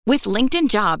With LinkedIn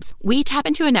Jobs, we tap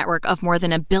into a network of more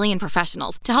than 1 billion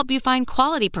professionals to help you find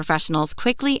quality professionals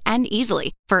quickly and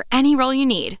easily for any role you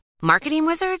need. Marketing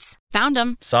wizards? Found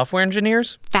them. Software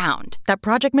engineers? Found. That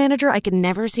project manager I could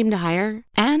never seem to hire?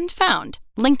 And found.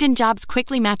 LinkedIn Jobs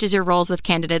quickly matches your roles with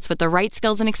candidates with the right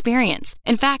skills and experience.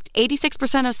 In fact,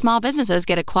 86% of small businesses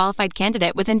get a qualified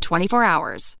candidate within 24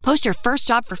 hours. Post your first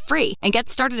job for free and get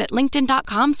started at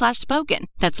linkedin.com/spoken.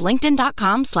 That's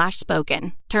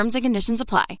linkedin.com/spoken. Terms and conditions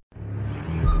apply.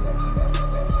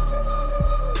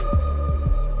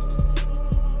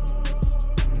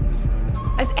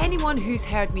 As anyone who's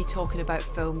heard me talking about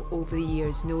film over the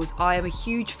years knows, I am a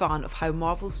huge fan of how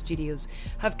Marvel Studios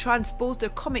have transposed their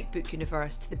comic book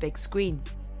universe to the big screen.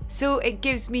 So it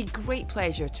gives me great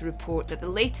pleasure to report that the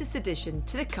latest addition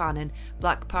to the canon,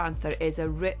 Black Panther, is a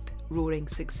rip-roaring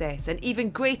success, and even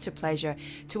greater pleasure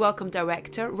to welcome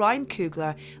director Ryan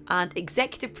Coogler and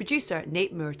executive producer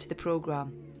Nate Moore to the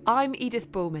programme. I'm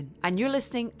Edith Bowman, and you're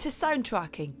listening to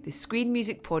Soundtracking, the Screen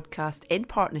Music podcast in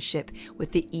partnership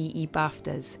with the EE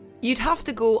BAFTAs. You'd have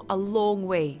to go a long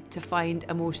way to find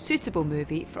a more suitable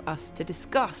movie for us to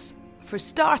discuss. For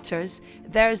starters,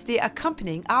 there's the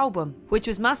accompanying album, which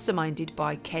was masterminded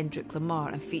by Kendrick Lamar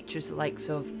and features the likes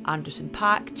of Anderson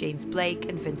Paak, James Blake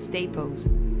and Vince Staples.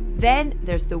 Then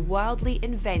there's the wildly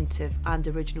inventive and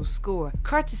original score,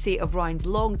 courtesy of Ryan's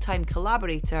longtime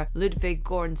collaborator Ludwig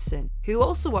Göransson, who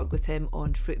also worked with him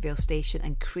on Fruitvale Station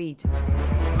and Creed.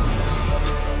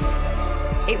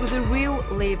 It was a real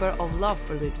labour of love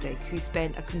for Ludwig, who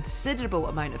spent a considerable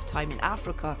amount of time in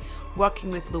Africa working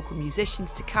with local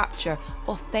musicians to capture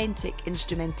authentic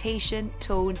instrumentation,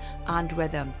 tone and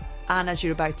rhythm. And as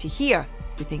you're about to hear,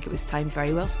 we think it was time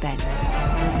very well spent.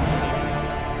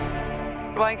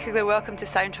 Ryan Coogler, welcome to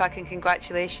Soundtrack and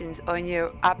congratulations on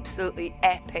your absolutely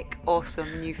epic,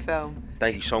 awesome new film.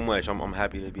 Thank you so much. I'm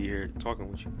happy to be here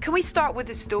talking with you. Can we start with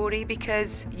the story?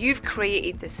 Because you've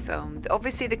created this film.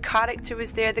 Obviously the character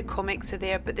was there, the comics are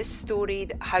there, but this story,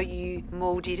 how you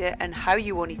moulded it and how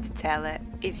you wanted to tell it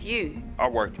is you. I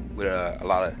worked with a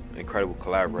lot of incredible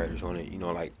collaborators on it.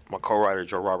 Like my co-writer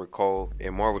Joe Robert Cole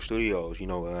and Marvel Studios,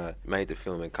 made the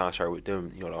film in concert with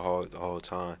them, the whole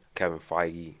time. Kevin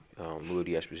Feige,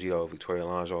 Louis Esposito, Victoria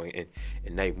Alonso, and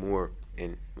Nate Moore.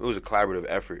 And it was a collaborative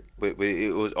effort, but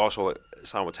it was also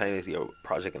simultaneously a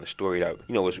project and a story that,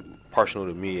 was personal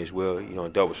to me as well,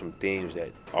 and dealt with some themes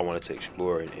that I wanted to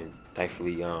explore, and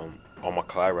thankfully all my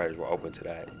collaborators were open to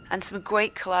that. And some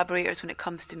great collaborators when it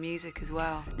comes to music as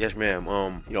well. Yes, ma'am.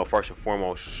 First and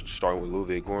foremost, starting with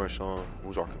Ludwig Göransson,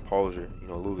 who's our composer.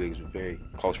 Ludwig is a very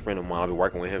close friend of mine. I've been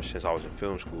working with him since I was in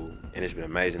film school, and it's been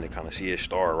amazing to kind of see his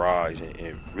star rise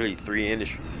in really 3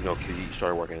 industries. Because he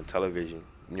started working in television,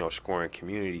 scoring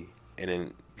Community, and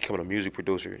then becoming a music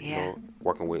producer,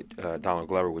 working with Donald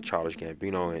Glover with Childish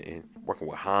Gambino and working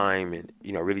with Haim and,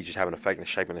 really just having an effect in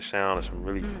shaping the sound of some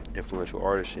really influential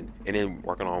artists and then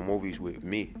working on movies with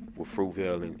me, with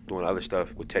Fruitvale and doing other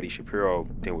stuff with Teddy Shapiro,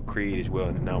 then with Creed as well,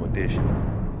 and now with this.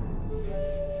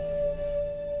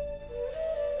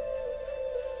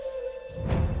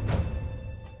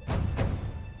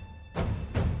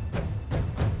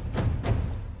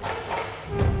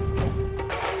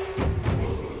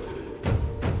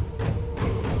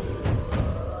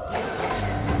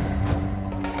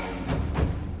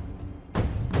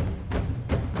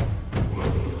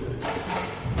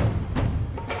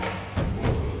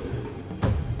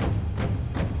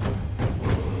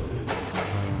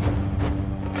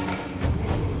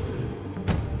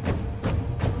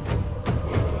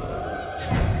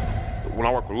 When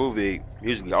I work with Ludwig,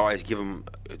 musically, I always give him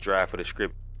a draft for the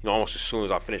script, almost as soon as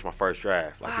I finish my first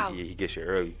draft. Like, wow. He gets it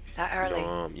early. That early?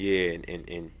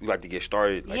 And we like to get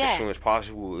started as soon as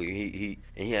possible. He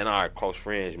and I are close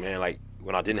friends, man. Like,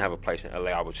 when I didn't have a place in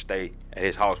LA, I would stay at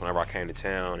his house whenever I came to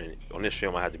town. And on this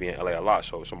film, I had to be in LA a lot.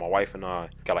 So my wife and I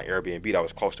got an Airbnb that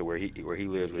was close to where he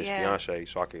lives with his fiance,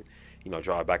 so I could,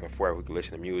 drive back and forth. We could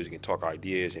listen to music and talk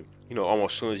ideas. And,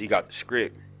 almost as soon as he got the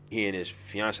script, he and his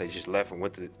fiance just left and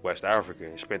went to West Africa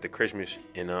and spent the Christmas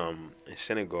in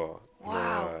Senegal.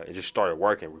 Wow. And just started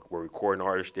working. We're recording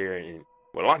artists there. And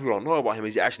what a lot of people don't know about him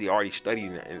is he actually already studied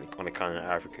on the continent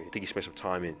of Africa. I think he spent some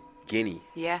time in Guinea.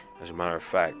 Yeah. As a matter of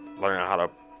fact, learning how to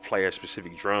play a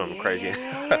specific drum. Crazy.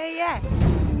 Yeah.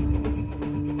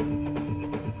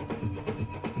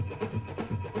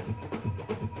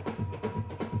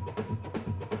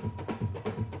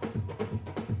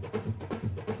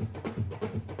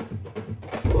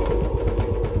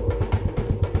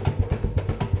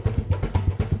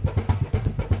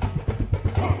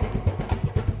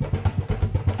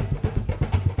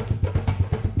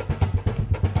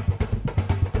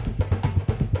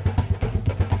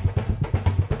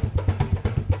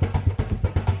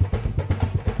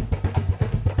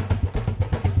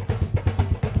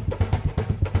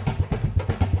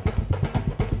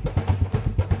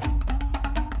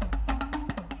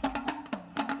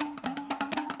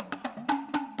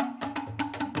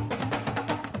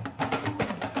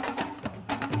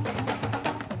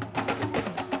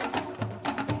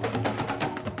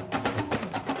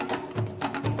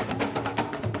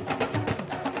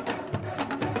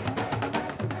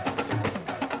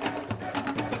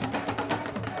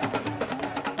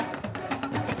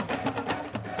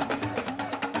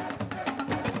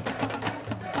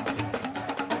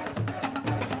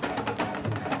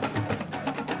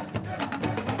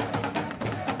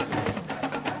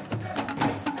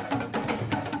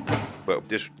 But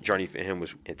this journey for him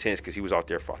was intense because he was out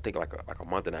there for, I think, like a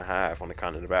month and a half on the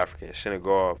continent of Africa in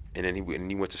Senegal. And then he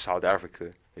went to South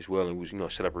Africa as well and was,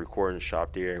 set up a recording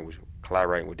shop there and was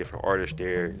collaborating with different artists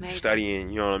there, Amazing. Studying,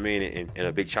 you know what I mean? And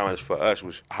a big challenge for us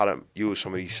was how to use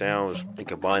some of these sounds and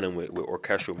combine them with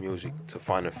orchestral music to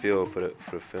find a feel for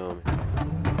the film.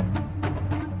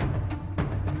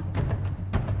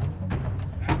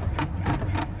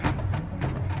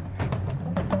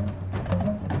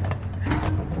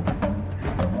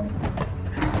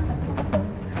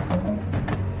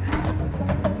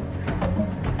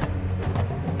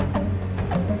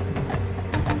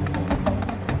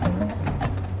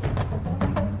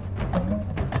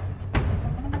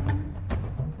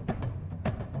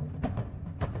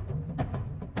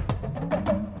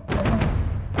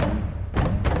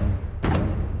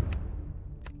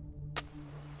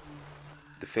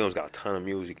 The film's got a ton of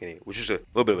music in it, which is a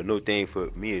little bit of a new thing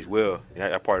for me as well. And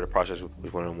that part of the process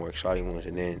was one of the more exciting ones.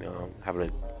 And then having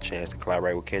a chance to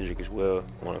collaborate with Kendrick as well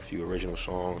on a few original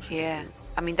songs. Yeah,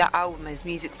 I mean, that album is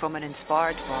music from and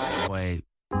inspired by. Wait.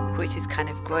 Which is kind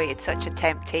of great. It's such a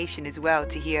temptation as well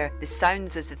to hear the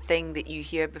sounds as a thing that you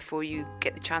hear before you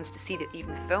get the chance to see that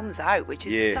even the film's out, which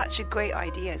is such a great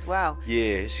idea as well.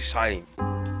 Yeah, it's exciting.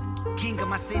 King of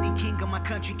my city, king of my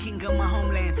country, king of my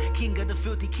homeland, king of the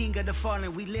filthy, king of the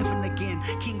fallen, we living again.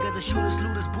 King of the shooters,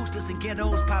 looters, boosters, and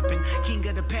ghettos popping. King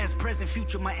of the past, present,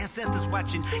 future, my ancestors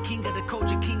watching. King of the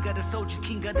culture, king of the soldiers,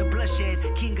 king of the bloodshed,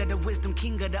 king of the wisdom,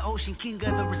 king of the ocean, king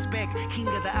of the respect, king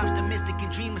of the optimistic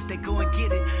and dreamers that go and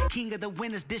get it. King of the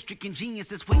winners, district and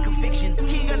geniuses with conviction.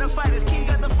 King of the fighters, king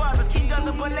of the fathers, king of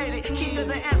the belated, king of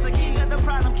the answer, king of the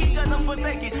problem, king of the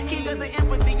forsaken, king of the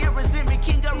empathy and resentment,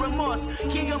 king of remorse,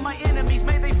 king of my enemies,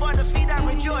 may they fall defeat, I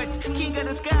rejoice. King of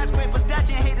the skyscrapers,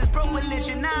 dodging haters, broke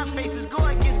religion. Nine faces, go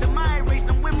against them, I erase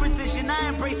them with precision. I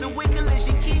embrace them with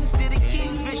collision. Kings did it,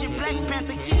 King's vision. Black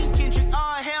Panther, King Kendrick,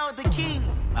 all hail the king.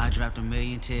 I dropped a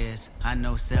million tears. I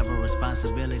know several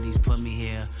responsibilities put me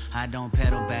here. I don't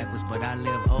pedal backwards, but I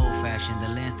live old-fashioned. The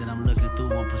lens that I'm looking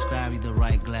through won't prescribe you the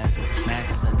right glasses.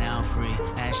 Masses are now free.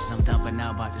 Ashes I'm dumping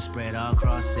out, about to spread all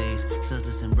across seas.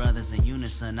 Sisters and brothers in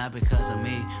unison, not because of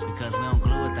me. Because we don't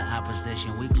glue with the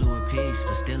opposition, we glue with peace.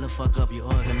 But still, fuck up your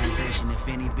organization if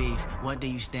any beef. What do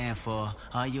you stand for?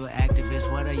 Are you an activist?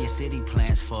 What are your city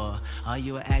plans for? Are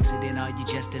you an accident? Are you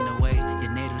just in the way?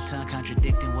 Your native tongue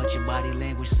contradicting what your body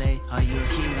language say? Are you a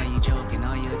king? Are you joking?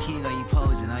 Are you a king? Are you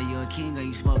posing? Are you a king? Are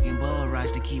you smoking bull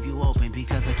rocks to keep you open?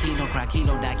 Because a king don't cry, king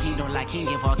don't die, king don't like, king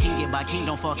get fall, king get by, king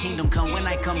don't fall, kingdom come when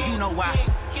I come, you know why.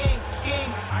 King,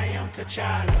 I am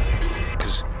T'Challa.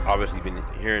 Because obviously been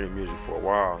hearing the music for a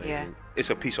while. Yeah. And it's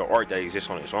a piece of art that exists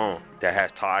on its own that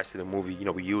has ties to the movie.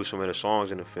 We use some of the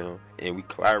songs in the film and we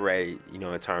collaborated,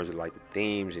 in terms of like the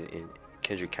themes and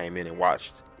Kendrick came in and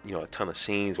watched a ton of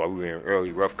scenes while we were in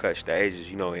early rough cut stages,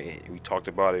 and we talked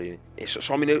about it. And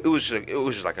so I mean, it was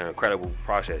just like an incredible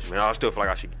process, man. I still feel like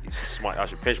I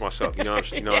should pinch myself, you know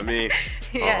what I mean?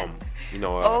 Yeah.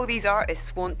 All these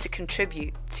artists want to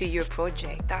contribute to your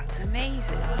project. That's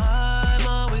amazing. I'm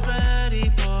always ready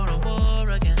for a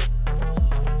war again.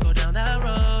 Go down that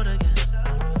road again.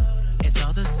 It's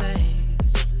all the same.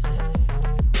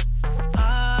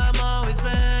 I'm always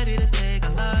ready to take a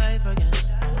life again.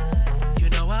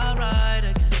 I'll ride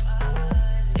again.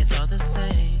 It's all the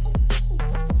same.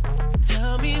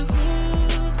 Tell me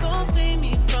who's gonna save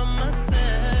me from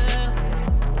myself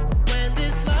when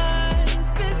this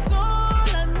life is all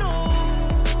I know.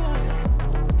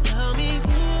 Tell me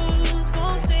who's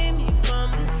gonna save me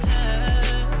from this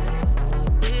hell.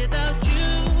 Without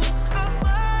you, I'm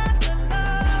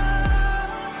alone.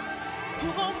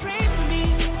 Who gon' pray for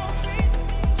me?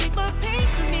 Take my pain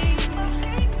for me.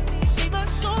 Save my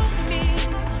soul for me.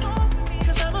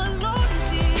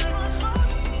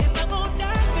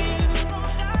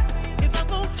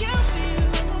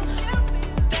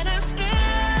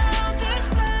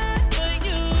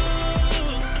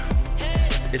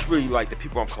 It's really like the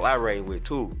people I'm collaborating with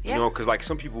too, because like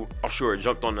some people I'm sure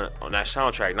jumped on that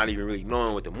soundtrack not even really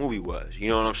knowing what the movie was, you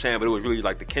know what I'm saying? But it was really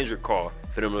like the Kendrick call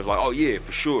for them. It was like, oh yeah,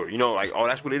 for sure, like, oh,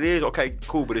 that's what it is, okay,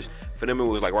 cool. But for them it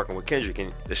was like working with Kendrick,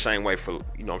 and the same way for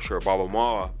I'm sure Baba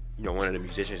Ma, one of the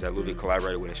musicians that Ludwig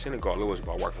collaborated with in Senegal, it was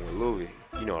about working with Ludwig.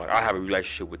 Like I have a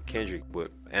relationship with Kendrick,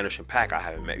 but Anderson Paak I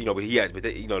haven't met, but he has, but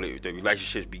the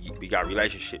relationships we got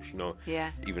relationships,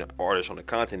 Yeah. Even artists on the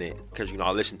continent, because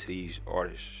I listen to these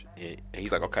artists, and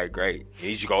he's like, okay, great, and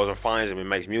he just goes and finds them and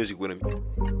makes music with him.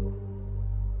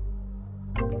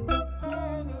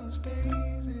 All those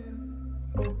days in,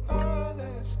 all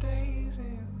that stays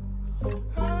in,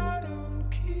 I don't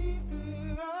keep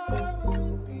it, I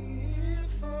won't be here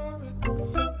for it.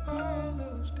 All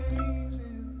those days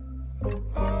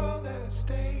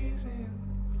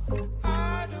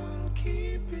I don't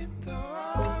keep it though,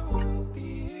 I won't be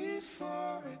here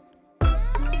for it.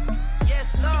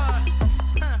 Yes, Lord.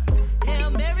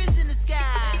 Hail Mary's in the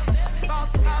sky.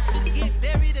 False prophets get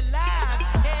buried alive.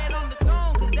 Head on the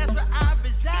throne, cause that's where I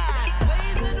reside.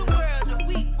 Ways of the world, the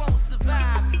weak won't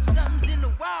survive. Something's in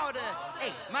the water.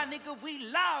 Hey, my nigga, we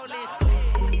lawless.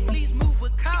 Please move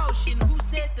with caution. Who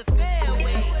said the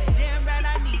fairway? Damn right,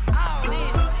 I need all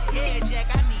this. Yeah,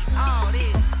 Jack, I need all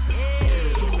this. Yeah.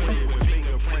 With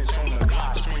fingerprints on the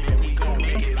clock, screaming we gon'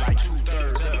 make it like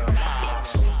 2/3 of the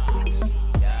box.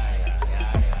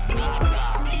 Blah,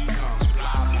 blah, becomes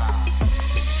blah,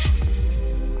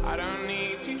 blah. I don't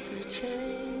need you to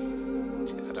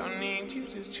change. I don't need you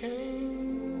to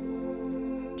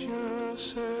change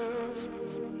yourself.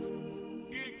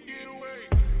 Get away.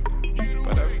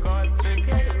 But I've got to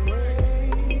get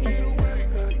away.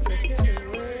 I've got to get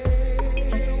away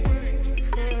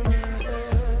from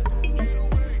death.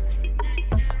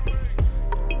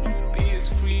 Be as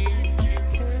free as you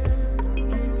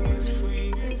can. Be as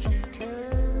free as you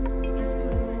can.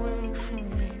 Away from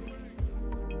me.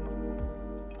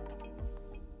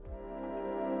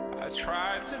 I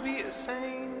tried to be a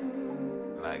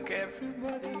saint like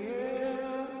everybody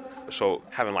else. So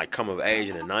having like come of age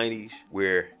in the 90s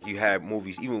where you had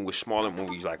movies, even with smaller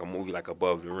movies, like a movie like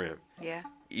Above the Rim. Yeah.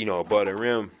 You know, Above the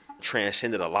Rim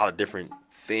transcended a lot of different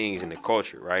things in the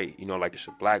culture, right? You know, like it's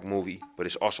a black movie, but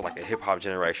it's also like a hip-hop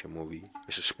generation movie.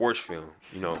 It's a sports film.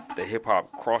 You know, the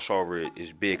hip-hop crossover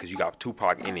is big because you got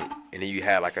Tupac in it, and then you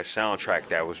had like a soundtrack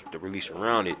that was released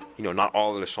around it. You know, not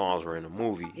all of the songs were in the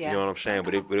movie. Yeah. You know what I'm saying?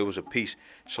 But it was a piece.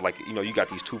 So like, you know, you got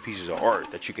these two pieces of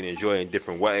art that you can enjoy in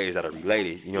different ways that are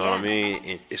related. You know what I mean?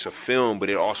 And it's a film,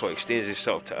 but it also extends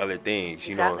itself to other things.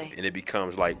 You know, and it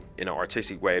becomes like in an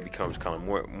artistic way, it becomes kind of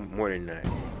more than that.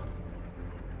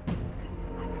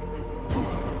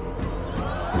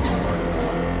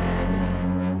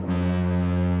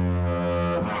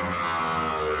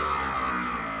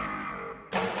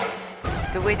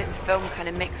 The way that the film kind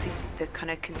of mixes the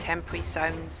kind of contemporary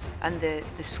sounds and the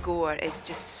score is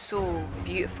just so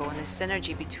beautiful, and the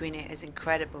synergy between it is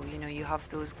incredible. You know, you have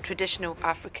those traditional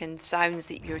African sounds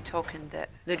that you're talking that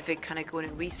Ludwig kind of going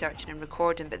and researching and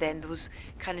recording, but then those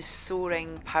kind of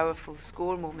soaring, powerful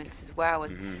score moments as well,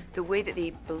 and the way that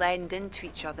they blend into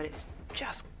each other, it's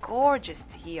just gorgeous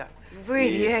to hear. It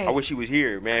really is. I wish he was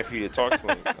here, man, for you to talk to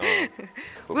him.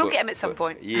 We'll get him at some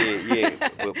point. Yeah.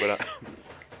 but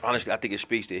honestly, I think it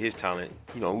speaks to his talent.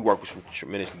 You know, we work with some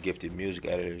tremendously gifted music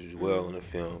editors as well in the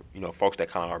film. You know, folks that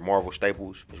kind of are Marvel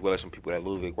staples, as well as some people that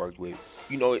Ludwig worked with.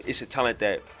 You know, it's a talent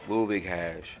that Ludwig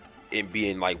has in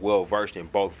being, like, well-versed in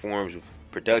both forms of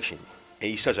production.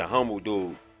 And he's such a humble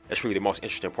dude. That's really the most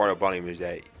interesting part about him is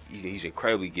that he's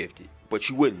incredibly gifted. But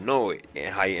you wouldn't know it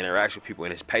in how he interacts with people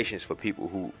and his patience for people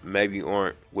who maybe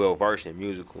aren't well-versed in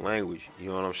musical language. You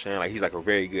know what I'm saying? Like, he's like a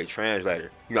very good translator.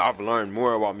 You know, I've learned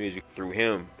more about music through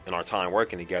him in our time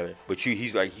working together. But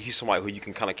he's somebody who you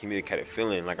can kind of communicate a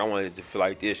feeling. Like, I wanted it to feel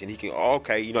like this. And he can,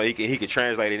 he can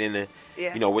translate it into,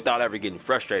 you know, without ever getting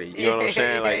frustrated. You know what I'm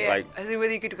saying? Like, that's a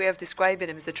really good way of describing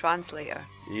him as a translator.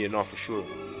 Yeah, no, for sure.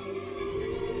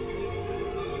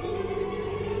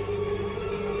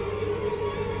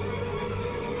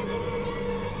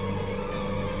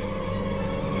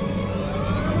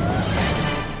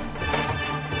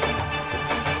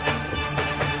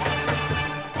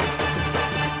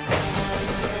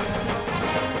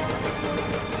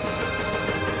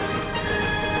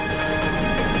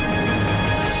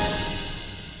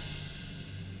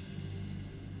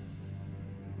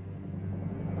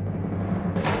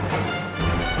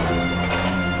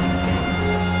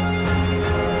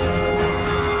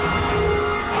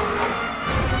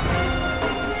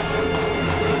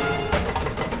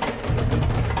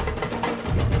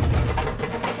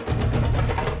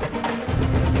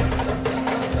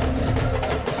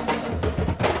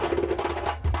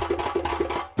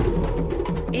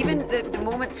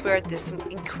 Where there's some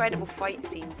incredible fight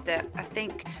scenes that I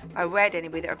think I read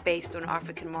anyway that are based on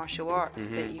African martial arts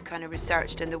that you kind of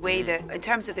researched, and the way that in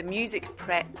terms of the music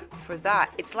prep for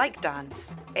that, it's like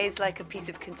dance. It's like a piece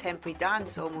of contemporary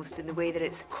dance almost in the way that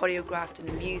it's choreographed in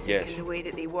the music and the way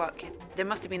that they work. There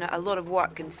must have been a lot of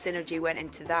work and synergy went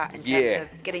into that in terms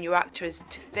of getting your actors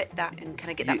to fit that and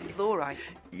kind of get that flow right.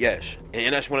 Yes,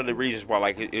 and that's one of the reasons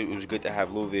why it was good to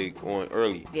have Ludwig on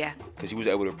early. Yeah. Because he was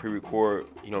able to pre-record,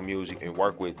 you know, music and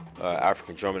work with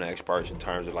African drumming experts in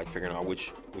terms of like figuring out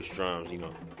which drums, you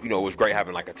know. You know, it was great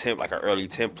having like an early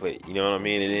template, you know what I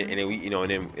mean? And then we, you know,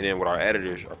 and then with our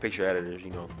editors, our picture editors,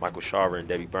 you know, Michael Shaver and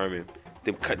Debbie Berman,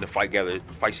 them cutting the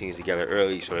fight scenes together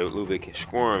early so that Ludwig can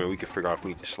squirm and we can figure out if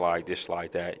we need to slide this,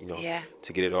 slide that, you know,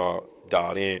 to get it all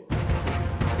dialed in.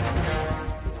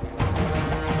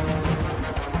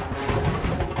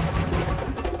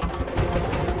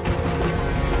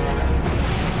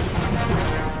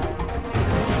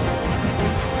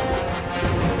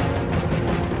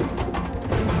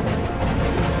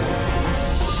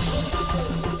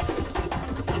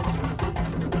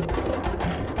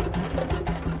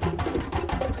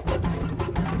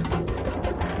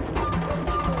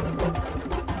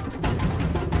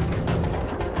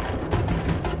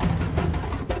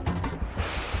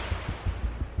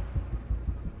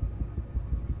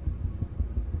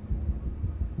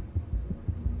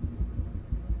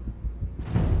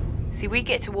 See, we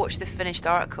get to watch the finished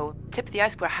article. Tip of the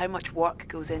iceberg, how much work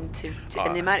goes into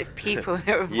and the amount of people that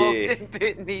are involved in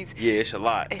putting these. Yeah, it's a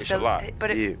lot. It's a lot.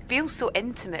 But it feels so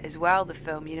intimate as well, the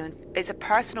film, you know. It's a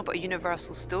personal but a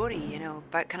universal story, you know,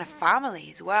 about kind of family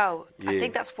as well. I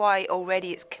think that's why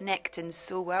already it's connecting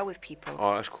so well with people.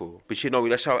 Oh, that's cool. But you know,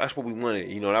 that's what we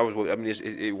wanted. You know, that was what, I mean,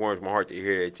 it warms my heart to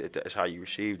hear it. That's how you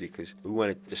received it, because we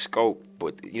wanted the scope,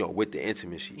 but, you know, with the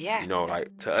intimacy. Yeah. You know,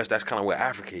 like, to us, that's kind of what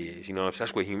Africa is, you know.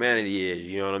 That's what humanity is,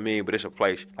 you know what I mean? But it's a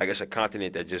place, like, it's a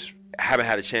continent that just, I haven't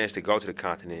had a chance to go to the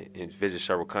continent and visit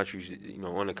several countries, you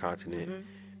know, on the continent. Mm-hmm.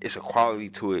 It's a quality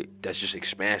to it that's just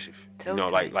expansive. Totally.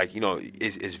 You know, like you know,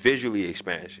 it's visually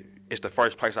expansive. It's the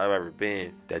first place I've ever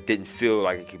been that didn't feel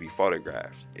like it could be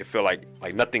photographed. It felt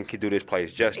like nothing could do this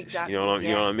place justice. Exactly. You know what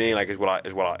I mean? Like, it's what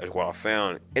I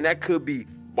found, and that could be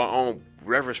my own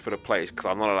reverence for the place, because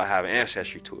I know that I have an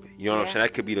ancestry to it. You know what I'm saying?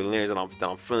 That could be the lens that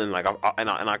I'm feeling like.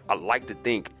 I like to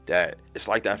think that it's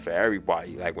like that for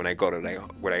everybody. Like, when they go to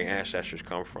where their ancestors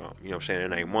come from, you know what I'm saying,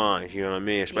 in their minds. You know what I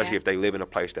mean? Especially if they live in a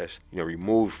place that's, you know,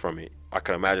 removed from it. I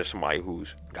could imagine somebody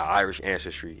who's got Irish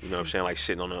ancestry. You know what I'm saying? Like,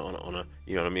 sitting on a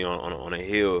you know what I mean, on a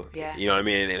hill. Yeah. You know what I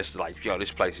mean? And it's like, yo,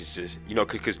 this place is just, you know,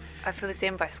 because I feel the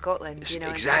same about Scotland. You know,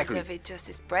 exactly. In terms of it just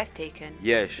is breathtaking.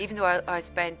 Yes. Even though I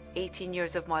spent 18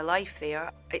 years of my life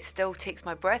there, it still takes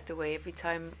my breath away every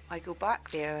time I go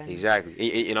back there. And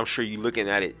exactly. And I'm sure you're looking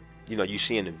at it, you know, you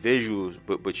seeing the visuals,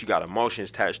 but you got emotions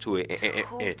attached to it, and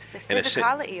the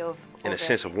physicality of a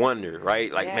sense of wonder,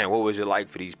 right? Like, man, what was it like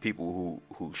for these people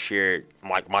who shared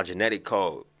my genetic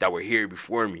code that were here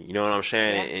before me? You know what I'm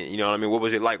saying? Yeah. And you know what I mean? What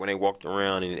was it like when they walked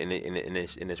around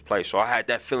in this place? So I had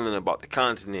that feeling about the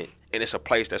continent. And it's a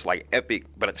place that's like epic,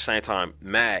 but at the same time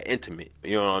mad intimate.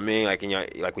 You know what I mean? Like,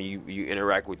 like when you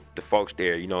interact with the folks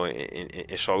there, you know,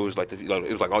 and so it was like it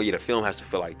was like, oh yeah, the film has to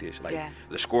feel like this. Like,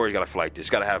 the score's gotta feel like this. It's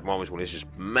gotta have moments when it's just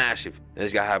massive, and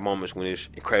it's gotta have moments when it's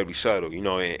incredibly subtle. You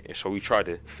know, and so we tried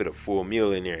to fit a full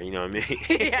meal in there. You know what I mean?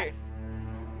 Yeah.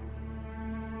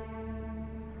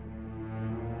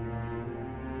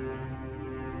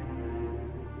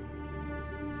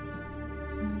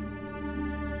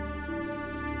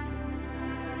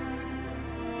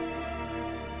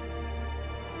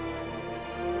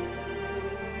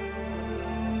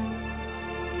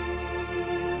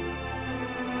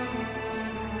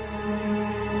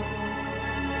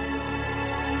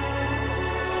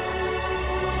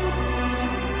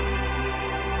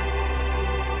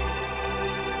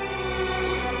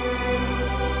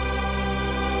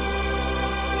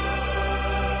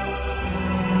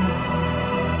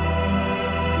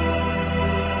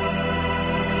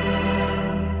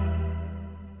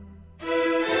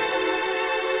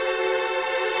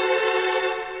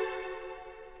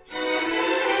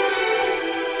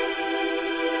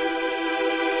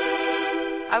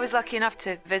 I was lucky enough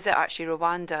to visit actually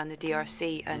Rwanda and the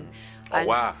DRC, and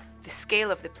wow. The scale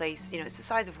of the place, you know, it's the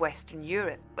size of Western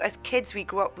Europe. As kids, we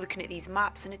grew up looking at these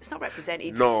maps, and it's not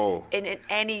represented in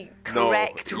any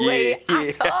correct way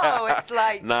at all. It's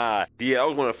like that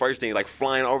was one of the first things. Like,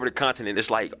 flying over the continent,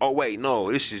 it's like, oh wait,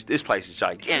 no, this place is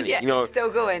gigantic. Yeah, you know, it's still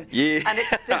going. Yeah, and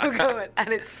it's still going, and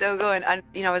it's still going. And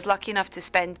you know, I was lucky enough to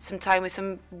spend some time with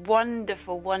some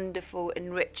wonderful, wonderful,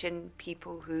 enriching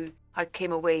people who I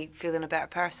came away feeling a better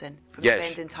person from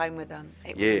spending time with them.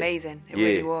 It was amazing. It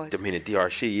really was. I mean, the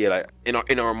DRC, like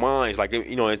in our minds, like,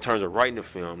 you know, in terms of writing the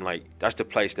film, like, that's the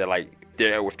place that, like,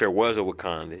 if there was a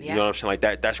Wakanda, you know what I'm saying?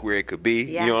 Like, that's where it could be.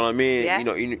 Yeah. You know what I mean? Yeah.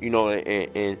 You know,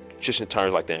 and just in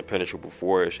terms like the impenetrable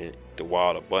forest and the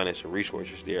wild abundance of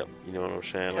resources there. You know what I'm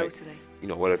saying? Totally. Like, you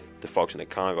know, what if the folks in the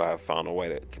Congo have found a way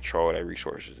to control their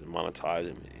resources and monetize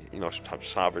them you know, some type of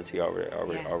sovereignty over it.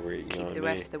 You Keep know what the I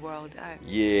rest mean? of the world out.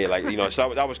 Yeah, like, you know,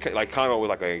 so that was like Congo was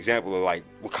like an example of like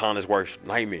Wakanda's worst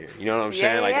nightmare. You know what I'm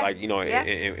saying? Like you know,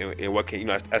 and what can, you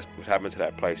know, that's what's happened to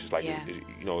that place. It's like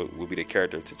you know, it would be the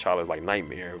character of T'Challa's like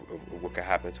nightmare of what could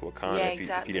happen to Wakanda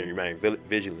if he didn't remain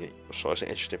vigilant. So it's an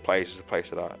interesting place. It's a place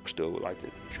that I still would like to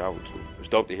travel to. It's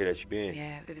dope to hear that you've been.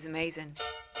 Yeah, it was amazing.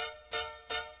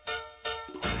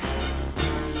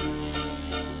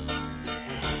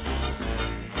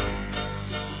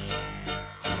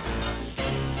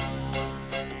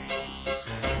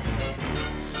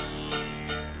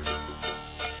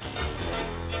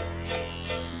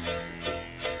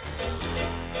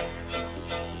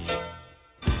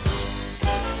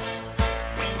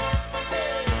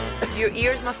 Your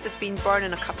ears must have been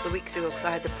burning a couple of weeks ago because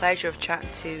I had the pleasure of chatting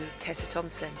to Tessa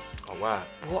Thompson. Oh, wow.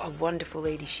 What a wonderful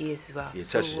lady she is as well.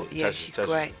 Yeah, she's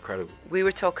great. Incredible. We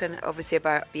were talking obviously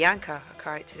about Bianca, a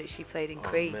character that she played in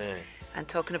Creed. Man. And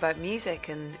talking about music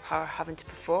and her having to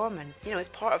perform, and you know, it's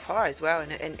part of her as well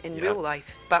in real life,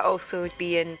 but also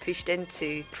being pushed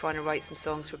into trying to write some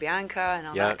songs for Bianca and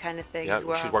all that kind of thing as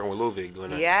well. She was working with Ludwig doing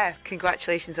that. Yeah,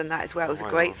 congratulations on that as well. It was a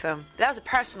great film. That was a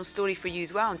personal story for you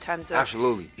as well in terms of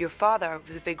absolutely. Your father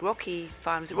was a big Rocky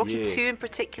fan. Was it Rocky 2 in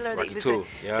particular? Rocky that he was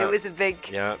 2, It was a big...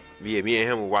 Yeah, me and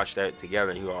him would watch that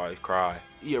together and he would always cry.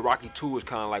 Yeah, Rocky 2 was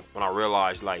kind of like when I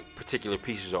realized like particular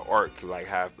pieces of art could like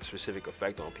have a specific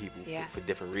effect on people for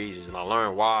different reasons, and I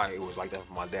learned why it was like that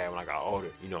for my dad when I got older.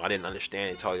 You know, I didn't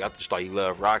understand it totally. I just thought he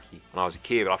loved Rocky when I was a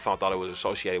kid, but I found out it was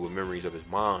associated with memories of his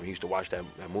mom. He used to watch that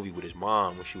movie with his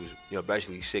mom when she was, you know,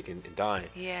 basically sick and dying.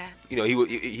 Yeah. You know,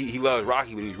 he loves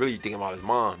Rocky, but he was really thinking about his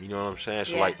mom. You know what I'm saying?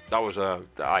 So like that was the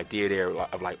idea there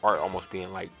of like art almost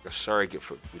being like a surrogate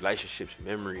for relationships and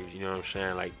memories. You know what I'm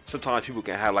saying? Like sometimes people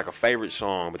can have like a favorite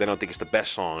song, but they don't think it's the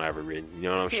best song ever written. You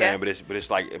know what I'm saying? But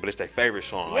it's their favorite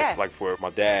song. Yeah. Like for my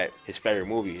dad, his favorite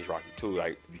movie is Rocky 2,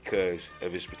 like because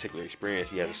of his particular experience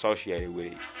he has associated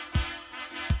with it.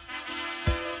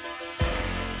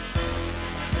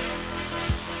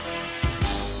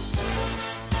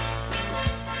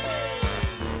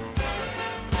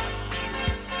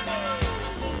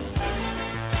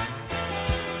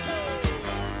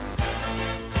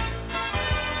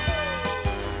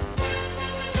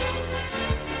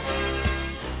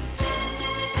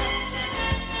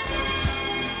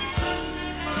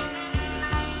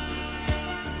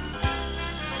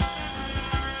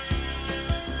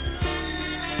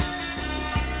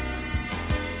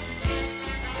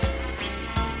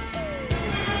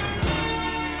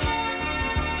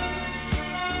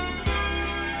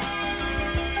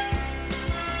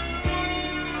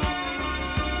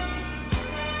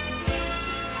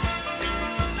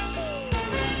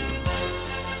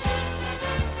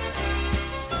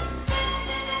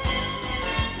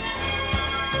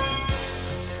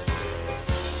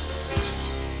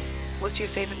 What's your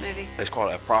favorite movie? It's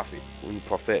called A Prophet, Un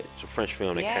Prophète. It's a French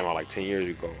film that came out like 10 years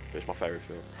ago. It's my favorite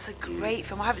film. It's a great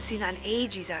film. I haven't seen that in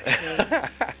ages, actually.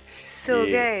 So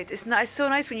good. It's so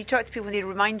nice when you talk to people and they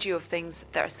remind you of things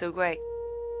that are so great.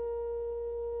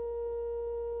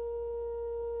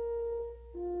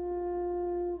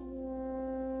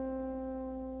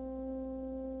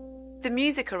 The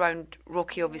music around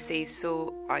Rocky obviously is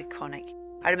so iconic.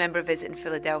 I remember visiting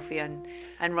Philadelphia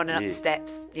and running up the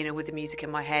steps, you know, with the music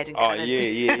in my head and kind of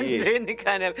doing the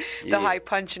kind of the high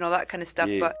punch and all that kind of stuff.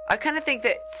 But I kind of think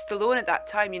that Stallone at that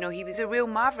time, you know, he was a real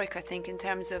maverick, I think, in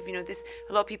terms of, you know, this.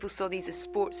 A lot of people saw these as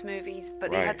sports movies, but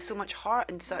they had so much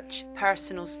heart and such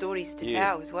personal stories to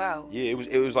tell as well. Yeah, it was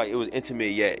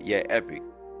intimate yet epic.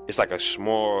 It's like a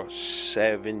small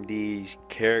 70s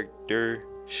character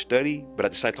study, but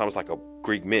at the same time it's like a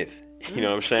Greek myth. You know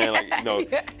what I'm saying? Like, you know,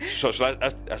 so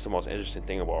that's the most interesting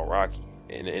thing about Rocky,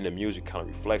 and the music kind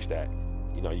of reflects that.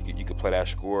 You know, you could play that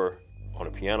score on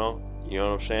the piano. You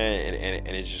know what I'm saying?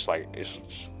 And it's just like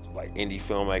indie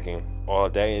filmmaking all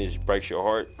day, and it just breaks your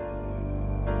heart.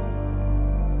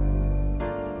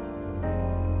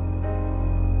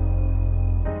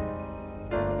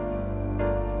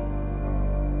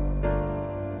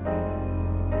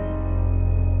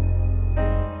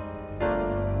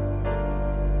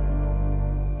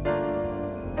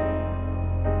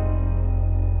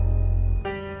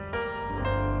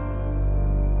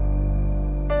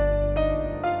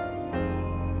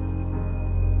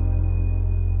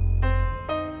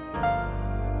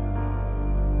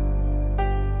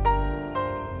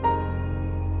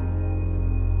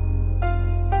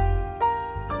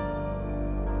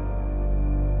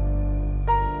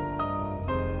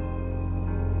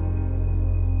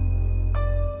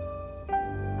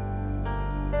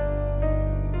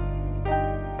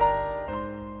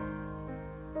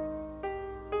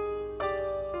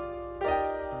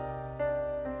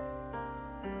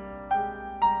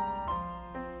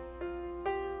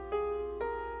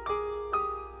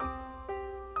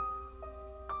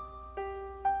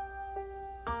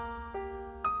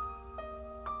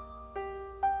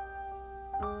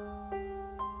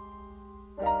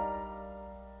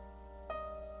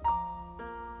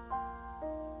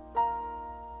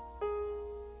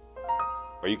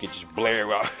 you can just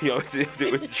blare out, you know, with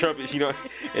the trumpets, you know,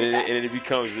 and it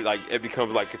becomes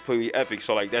like completely epic.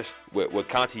 So like that's what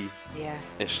Conti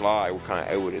and Sly were kind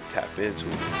of able to tap into.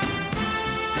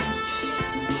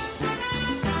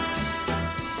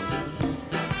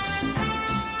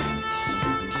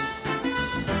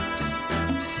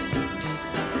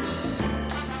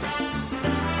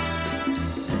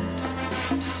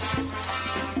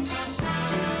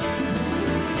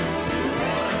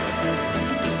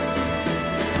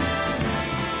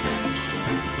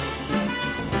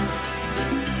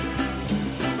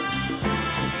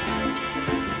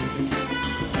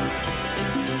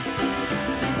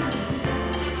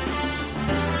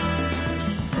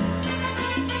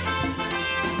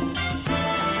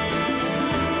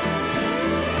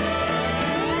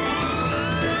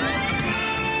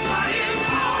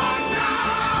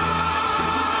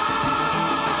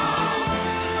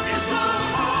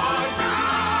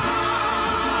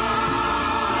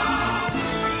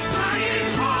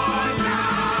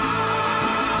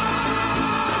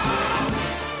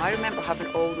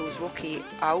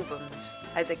 Albums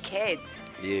as a kid.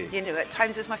 Yeah. You know, at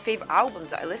times it was my favourite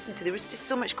albums that I listened to. There was just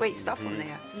so much great stuff on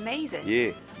there. It was amazing.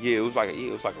 Yeah. It was like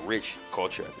a rich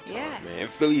culture at the time, man. And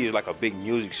Philly is like a big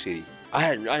music city.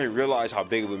 I didn't realize how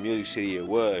big of a music city it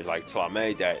was, like, till I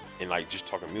made that, and like just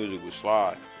talking music with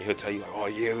Sly. And he'll tell you like, oh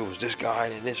yeah, it was this guy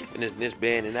and this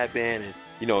band and that band, and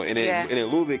you know, and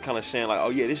then Ludwig kind of saying like, oh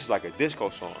yeah, this is like a disco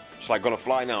song. It's like Gonna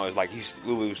Fly Now is like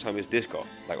Ludwig was telling me it's disco,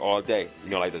 like all day.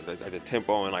 You know, like the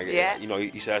tempo and like you know,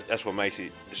 he said that's what makes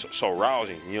it so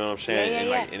rousing. You know what I'm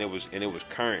saying? And it was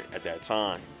current at that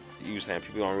time. You was saying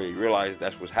people don't really realize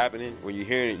that's what's happening. When you're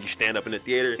hearing it, you stand up in the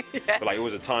theater. But like it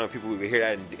was a time when people would hear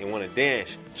that and want to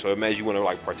dance. So it made you want to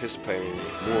like participate in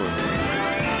it more.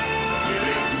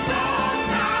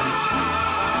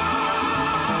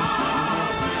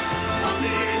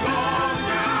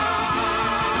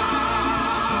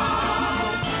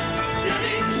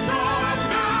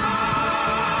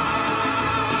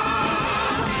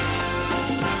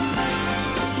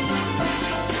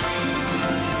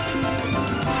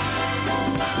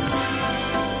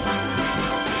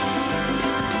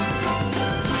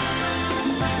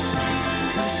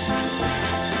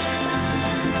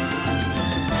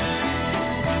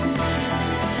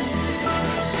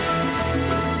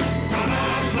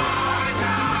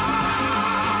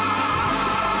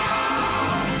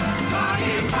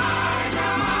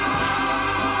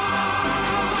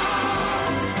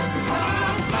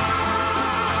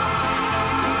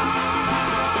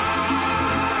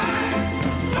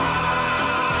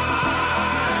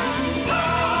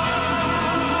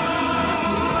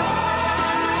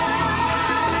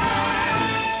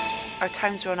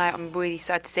 Time's run out, I'm really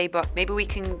sad to say, but maybe we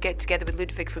can get together with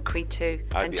Ludwig for Creed 2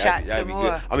 and chat some more.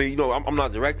 Good. I mean, you know, I'm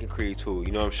not directing Creed 2,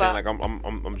 you know what I'm saying? Like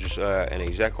I'm just an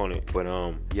exec on it, but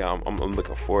I'm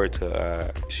looking forward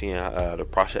to seeing the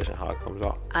process and how it comes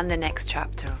out. And the next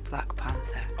chapter of Black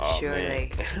Panther. Oh,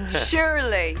 surely.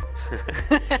 Surely.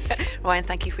 Ryan,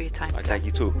 thank you for your time. Thank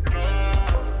you too.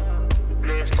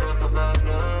 Let's talk about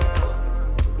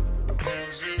love.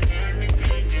 Is it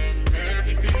anything and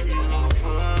everything you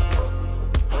offer?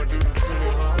 Or do you feel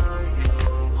it hard, you?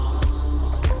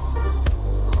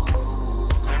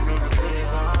 I know the feeling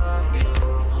hard, you.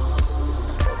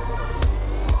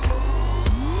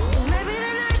 Cause maybe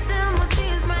the night that my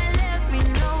tears might let me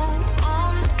know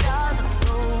all the stars are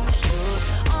close,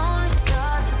 all the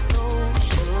stars are close,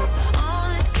 all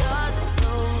the stars are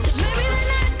close. Cause maybe the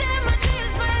night that my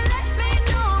tears might let me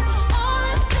know all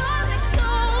the stars are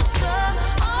closer,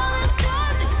 all the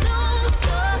stars are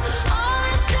closer, all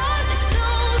the stars are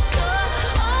closer,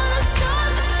 all the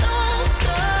stars are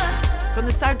closer. From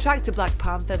the soundtrack to Black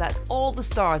Panther, that's All the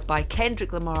Stars by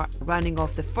Kendrick Lamar, rounding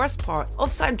off the first part of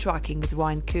soundtracking with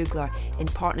Ryan Coogler in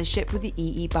partnership with the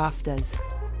EE BAFTAs.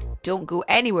 Don't go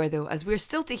anywhere though, as we're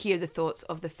still to hear the thoughts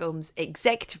of the film's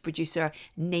executive producer,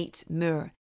 Nate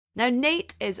Moore. Now,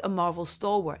 Nate is a Marvel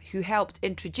stalwart who helped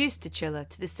introduce T'Challa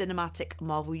to the cinematic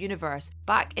Marvel universe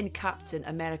back in Captain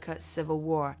America Civil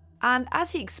War. And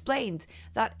as he explained,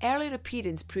 that earlier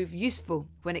appearance proved useful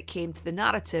when it came to the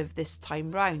narrative this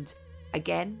time round.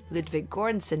 Again, Ludwig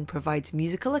Göransson provides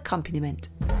musical accompaniment.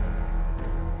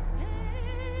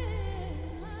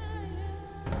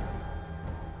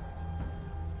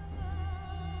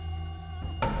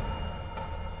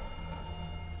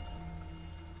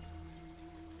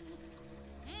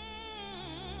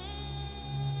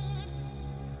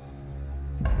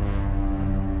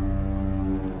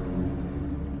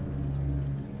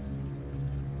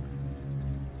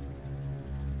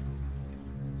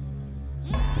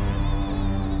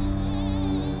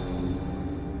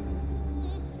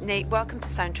 Nate, welcome to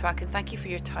Soundtrack, and thank you for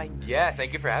your time. Yeah,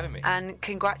 thank you for having me. And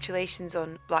congratulations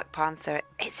on Black Panther.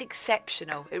 It's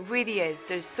exceptional. It really is.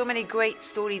 There's so many great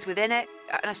stories within it,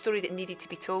 and a story that needed to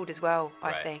be told as well,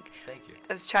 I think. Thank you.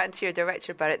 I was chatting to your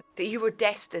director about it, that you were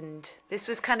destined. This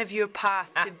was kind of your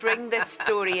path to bring this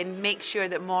story and make sure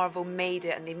that Marvel made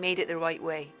it, and they made it the right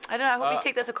way. I don't know, I hope you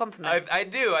take that as a compliment. I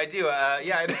do.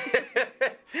 Yeah.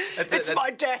 It's my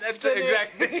destiny.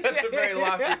 That's a very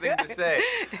lofty thing to say.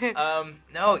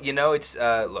 No, it's,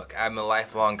 look, I'm a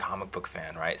lifelong comic book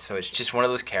fan, right? So it's just one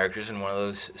of those characters and one of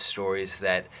those stories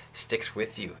that sticks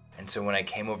with you. And so when I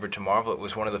came over to Marvel, it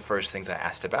was one of the first things I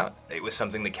asked about. It was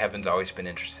something that Kevin's always been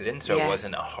interested in, so it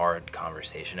wasn't a hard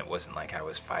conversation. It wasn't like I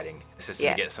was fighting the system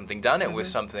to get something done. It was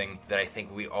something that I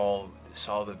think we all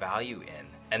saw the value in.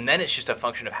 And then it's just a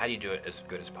function of how do you do it as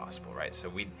good as possible, right? So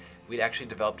we'd actually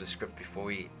developed a script before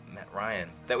we met Ryan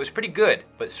that was pretty good,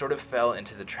 but sort of fell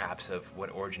into the traps of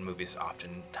what origin movies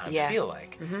oftentimes feel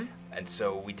like. And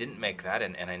so we didn't make that,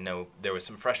 and I know there was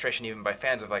some frustration even by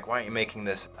fans of like, why aren't you making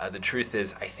this? The truth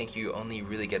is, I think you only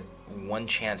really get one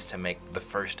chance to make the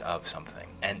first of something.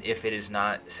 And if it is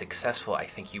not successful, I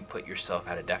think you put yourself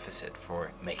at a deficit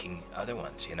for making other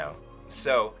ones,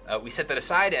 So we set that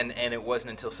aside, and it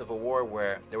wasn't until Civil War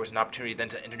where there was an opportunity then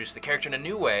to introduce the character in a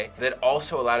new way that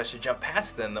also allowed us to jump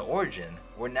past then the origin,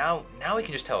 where now we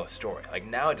can just tell a story. Like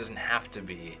now it doesn't have to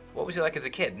be, what was he like as a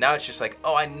kid? Now it's just like,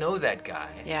 oh, I know that guy.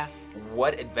 Yeah.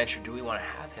 What adventure do we want to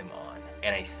have him on?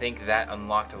 And I think that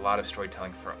unlocked a lot of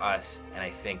storytelling for us. And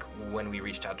I think when we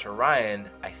reached out to Ryan,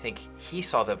 I think he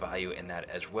saw the value in that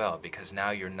as well, because now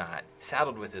you're not,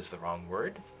 saddled with is the wrong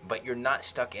word, but you're not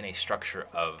stuck in a structure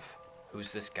of,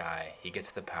 who's this guy? He gets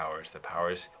the powers. The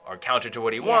powers are counter to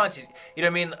what he wants. You know what I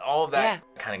mean? All of that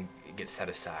kind of gets set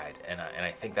aside. And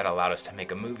I think that allowed us to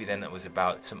make a movie then that was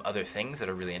about some other things that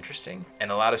are really interesting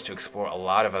and allowed us to explore a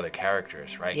lot of other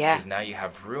characters, right? Yeah. Because now you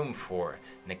have room for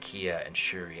Nakia and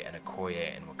Shuri and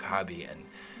Okoye and Wakabi and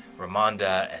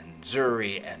Ramonda and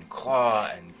Zuri and Claw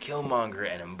and Killmonger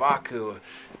and M'Baku.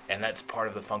 And that's part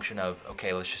of the function of,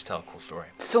 okay, let's just tell a cool story.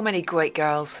 So many great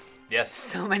girls. Yes.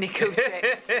 So many cool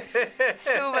chicks.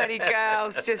 So many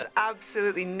girls just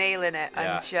absolutely nailing it.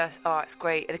 And just, it's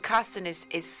great. The casting is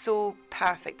so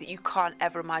perfect that you can't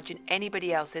ever imagine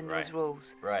anybody else in those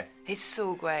roles. Right. It's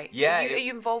so great. Yeah. Are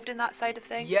you involved in that side of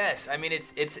things? Yes. I mean,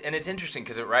 it's interesting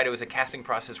because, it was a casting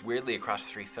process weirdly across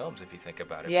 3 films, if you think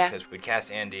about it. Yeah. Because we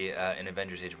cast Andy in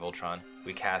Avengers Age of Ultron.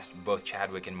 We cast both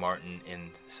Chadwick and Martin in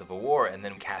Civil War, and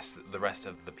then we cast the rest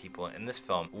of the people in this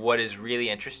film. What is really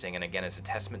interesting, and again, it's a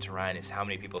testament to Ryan, is how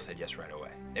many people said yes right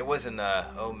away. It wasn't,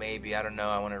 oh, maybe, I don't know,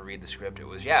 I want to read the script. It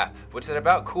was, what's it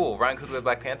about? Cool. Ryan Coogler,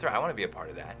 Black Panther, I want to be a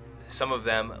part of that. Some of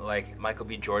them, like Michael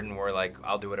B. Jordan, were like,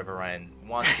 I'll do whatever Ryan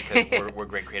wants because we're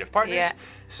great creative partners. Yeah.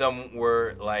 Some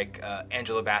were like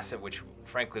Angela Bassett, which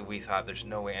frankly we thought there's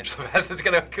no way Angela Bassett's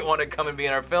going to want to come and be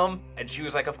in our film. And she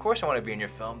was like, of course I want to be in your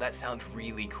film. That sounds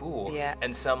really cool. Yeah.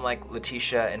 And some like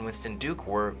Letitia and Winston Duke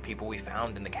were people we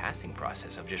found in the casting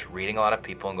process of just reading a lot of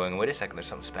people and going, wait a second, there's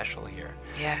something special here.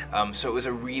 Yeah. So it was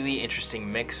a really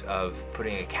interesting mix of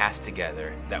putting a cast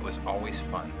together that was always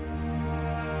fun.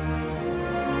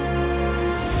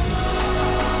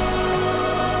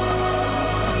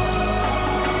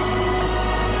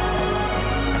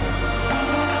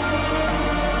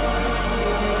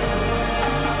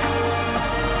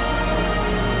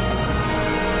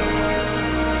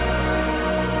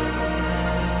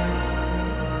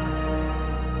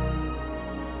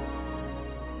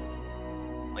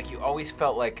 Always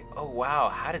felt like, oh wow,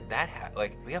 how did that happen?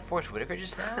 Like, we have Forrest Whitaker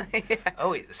just now?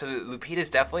 Oh wait, so Lupita's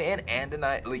definitely in, and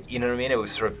I, like, you know what I mean? It was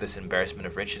sort of this embarrassment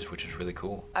of riches, which was really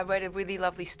cool. I read a really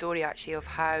lovely story actually of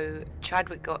how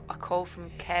Chadwick got a call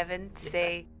from Kevin to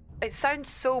say, it sounds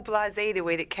so blasé the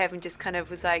way that Kevin just kind of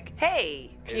was like,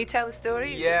 hey, can you tell the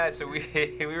story? Yeah, so we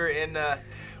were in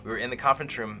the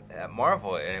conference room at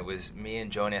Marvel, and it was me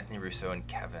and Joe and Anthony Russo and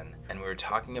Kevin, and we were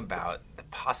talking about the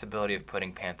possibility of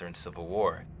putting Panther in Civil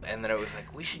War. And then it was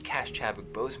like, we should cast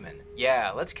Chadwick Boseman.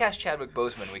 Yeah, let's cast Chadwick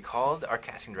Boseman. We called our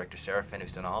casting director, Sarah Finn,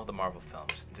 who's done all of the Marvel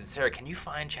films, and said, Sarah, can you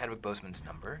find Chadwick Boseman's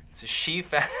number? So she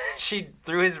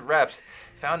through his reps,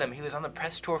 found him. He was on the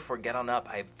press tour for Get On Up.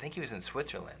 I think he was in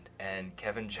Switzerland. And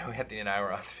Kevin, Joe, Anthony, and I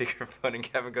were on speakerphone, and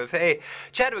Kevin goes, hey,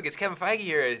 Chadwick, it's Kevin Feige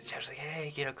here. And Chadwick's like,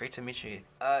 hey, great to meet you.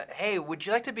 Hey, would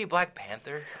you like to be Black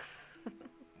Panther?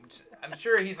 I'm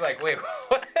sure he's like, wait,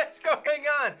 what's going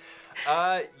on?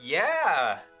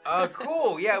 Yeah.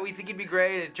 Cool. Yeah, we think you'd be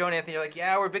great. Joe and Anthony are like,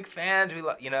 yeah, we're big fans. We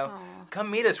come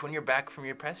meet us when you're back from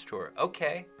your press tour.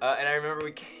 Okay. And I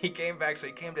remember he came back, so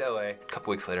he came to LA a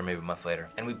couple weeks later, maybe a month later,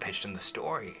 and we pitched him the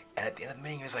story. And at the end of the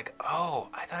meeting, he was like, oh,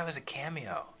 I thought it was a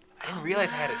cameo. I didn't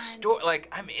realize I had a story. Like,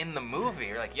 I'm in the movie.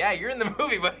 You're like, yeah, you're in the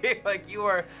movie, but like, you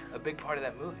are a big part of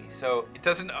that movie. So it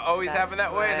doesn't always happen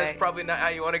that way, and that's probably not how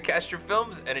you want to cast your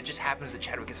films. And it just happens that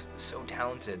Chadwick is so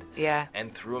talented,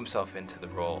 and threw himself into the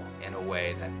role in a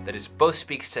way that is both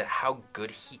speaks to how good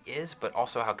he is, but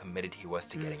also how committed he was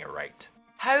to getting it right.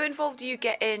 How involved do you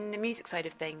get in the music side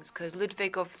of things? Because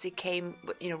Ludwig obviously came,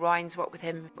 Ryan's worked with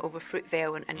him over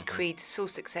Fruitvale and Creed so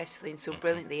successfully and so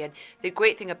brilliantly. And the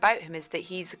great thing about him is that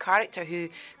he's a character who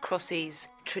crosses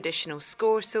traditional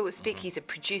score, so to speak. He's a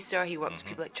producer. He works with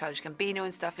people like Childish Gambino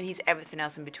and stuff, and he's everything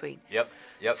else in between. Yep.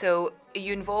 So are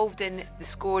you involved in the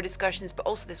score discussions, but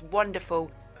also this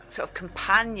wonderful sort of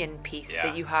companion piece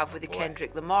that you have with the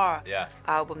Kendrick Lamar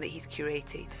album that he's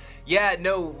curated? Yeah,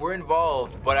 no, we're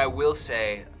involved, but I will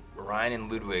say Ryan and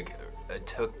Ludwig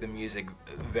took the music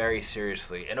very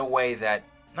seriously in a way that,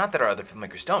 not that our other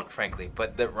filmmakers don't, frankly,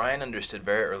 but that Ryan understood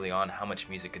very early on how much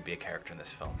music could be a character in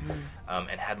this film,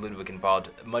 and had Ludwig involved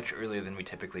much earlier than we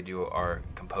typically do our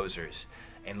composers.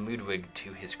 And Ludwig,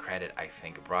 to his credit, I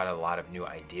think, brought a lot of new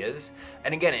ideas.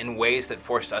 And again, in ways that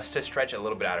forced us to stretch a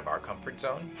little bit out of our comfort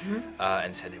zone,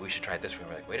 and said, we should try it this way. And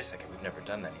we're like, wait a second, we've never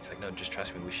done that. And he's like, no, just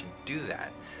trust me, we should do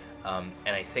that.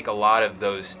 And I think a lot of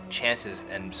those chances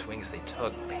and swings they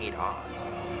took paid off.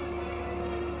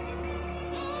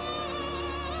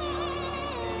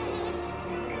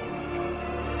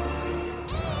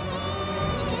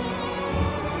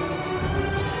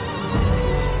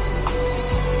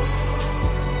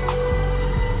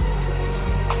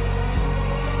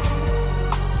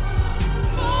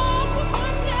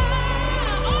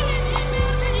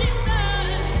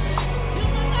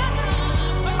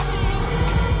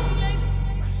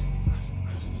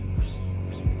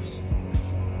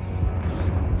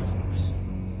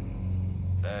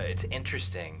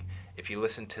 Interesting. If you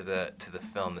listen to the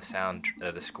film, the sound,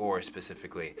 the score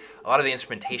specifically, a lot of the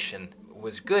instrumentation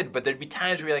was good, but there'd be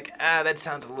times where you're like, that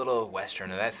sounds a little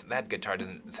Western, or that guitar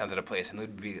sounds out of place, and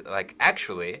we'd be like,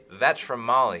 actually, that's from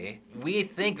Mali. We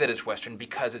think that it's Western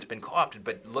because it's been co-opted,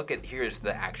 but here's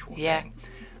the actual thing.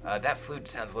 That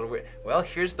flute sounds a little weird. Well,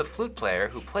 here's the flute player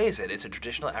who plays it. It's a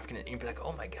traditional African, and you'd be like,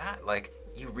 oh my God, like,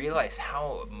 you realize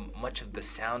how much of the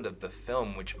sound of the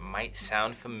film, which might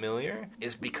sound familiar,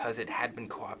 is because it had been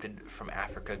co-opted from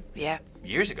Africa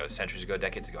years ago, centuries ago,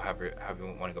 decades ago, however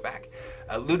you want to go back.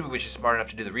 Ludwig was just smart enough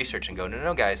to do the research and go,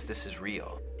 no, guys, this is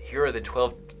real. Here are the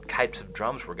 12 types of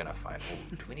drums we're going to find. Well,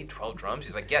 do we need 12 drums?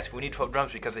 He's like, yes, we need 12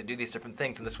 drums because they do these different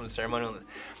things, and this one's ceremonial.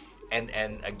 And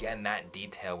again, that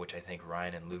detail, which I think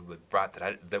Ryan and Ludwig brought,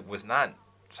 that was not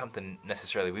something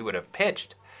necessarily we would have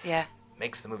pitched,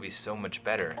 makes the movie so much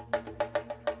better.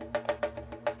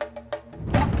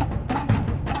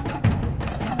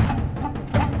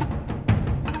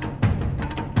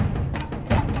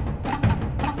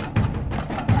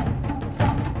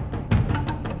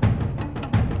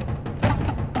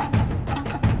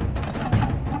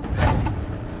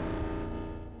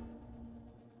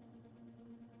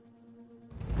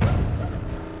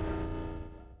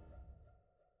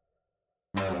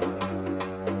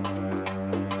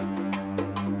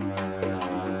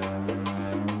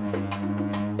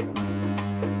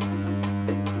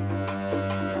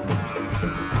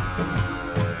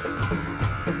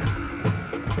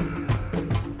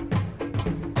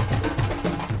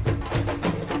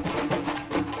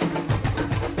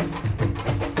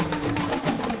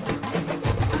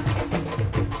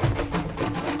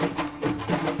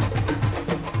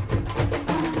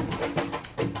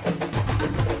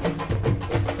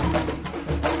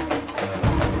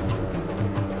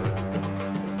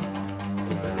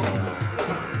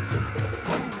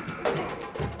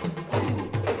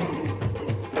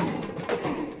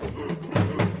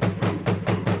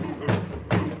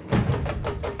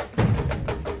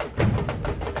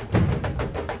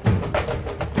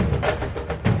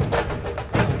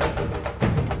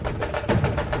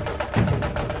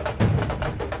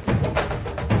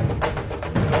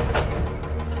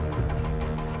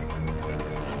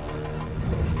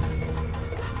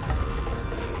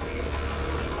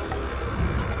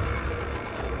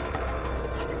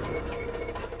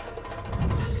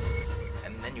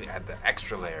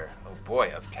 Layer,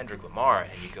 of Kendrick Lamar,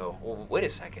 and you go, well, wait a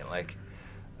second, like,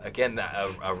 again,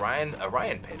 a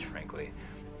Ryan pitch, frankly.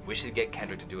 We should get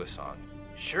Kendrick to do a song.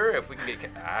 Sure, if we can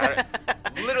get I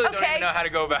literally don't even know how to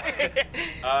go about it.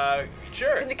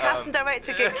 Sure. Can the casting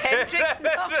director get Kendrick's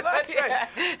number? That's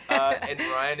right. And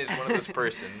Ryan is one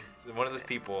of those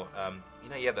people,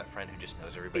 you have that friend who just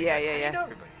knows everybody. Yeah. You know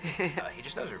everybody. He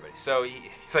just knows everybody. So he's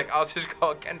like, I'll just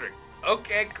call Kendrick.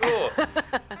 Okay, cool.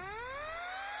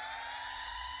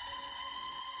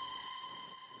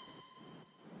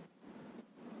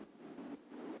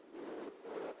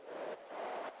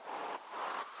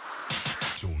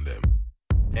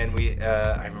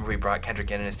 I remember we brought Kendrick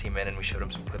in and his team in, and we showed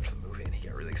him some clips of the movie, and he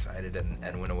got really excited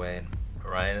and went away. And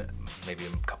Ryan, maybe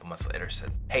a couple months later,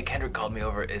 said, "Hey, Kendrick is calling me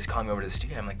over to the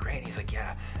studio." I'm like, "Great." And he's like,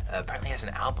 "Yeah, apparently he has an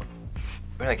album."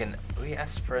 We're like, "And we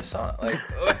asked for a song." Like,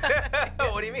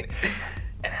 what do you mean?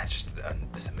 And that's just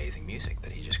this amazing music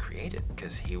that he just created,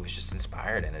 because he was just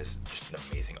inspired and is just an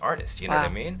amazing artist. You know what I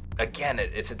mean? Again,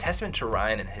 it's a testament to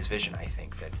Ryan and his vision. I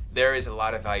think that there is a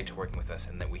lot of value to working with us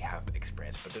and that we have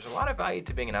experience, but there's a lot of value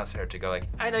to being an outsider to go like,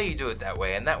 I know you do it that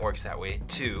way and that works that way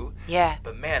too. Yeah.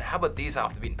 But man, how about these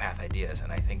off the beaten path ideas?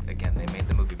 And I think, again, they made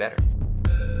the movie better.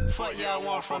 Fuck y'all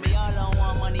want from me, y'all don't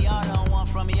want money, y'all don't want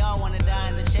from me, y'all wanna die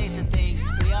in the chase of things.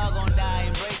 We all gonna die,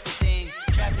 embrace the thing.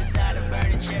 Trapped inside a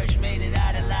burning church, made it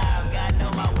out alive, God know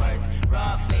my worth.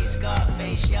 Raw face, scar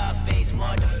face, y'all face,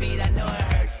 more defeat, I know it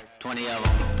hurts. 20 of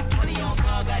them. 20 on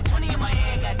call, got 20 in my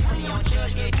hand, got 20 on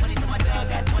judge, gave 20 to my dog,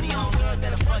 got 20 on girls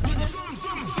that'll fuck you,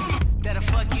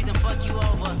 then fuck you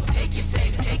over. Take your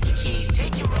safe, take your keys,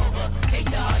 take your rover, take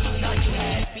the heart you thought you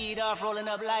had. Speed off, rolling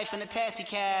up life in a taxi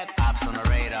cab. Ops on the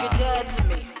radar. You're dead to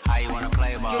me. How you wanna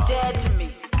play ball? You're dead to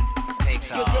me. Takes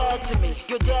You're off. dead to me.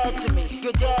 You're dead to me.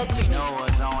 You're dead to You me. know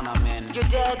what zone I'm in. You're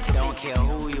dead to Don't me. care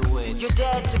who you with. You're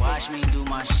dead to me. Watch me do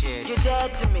my shit. You're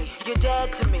dead to me. You're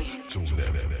dead to me.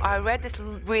 I read this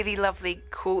really lovely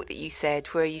quote that you said,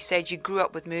 where you said you grew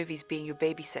up with movies being your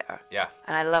babysitter. Yeah.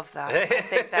 And I love that. I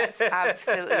think that's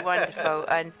absolutely wonderful.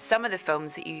 And some of the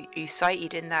films that you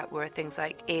cited in that were things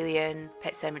like Alien,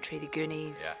 Pet Sematary, The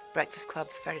Goonies, Breakfast Club,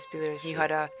 Ferris Bueller's. And you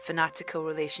had a fanatical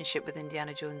relationship with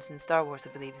Indiana Jones and Star Wars,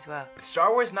 I believe, as well.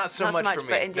 Star Wars, not so much for me.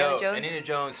 but Indiana Jones? Indiana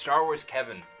Jones, Star Wars,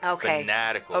 Kevin. Okay.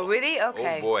 Fanatical. Oh, really?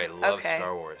 Okay. Oh boy, love Okay.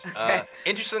 Star Wars. Okay.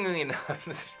 Interestingly enough,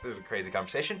 this is a crazy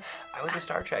conversation. I was a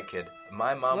Star Trek kid.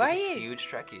 My mom Were was you? a huge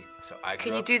Trekkie, so I grew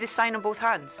Can you up- do the sign on both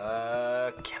hands? Can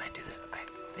I do this? I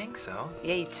think so.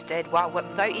 Yeah, you just did. Wow,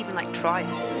 without even like trying.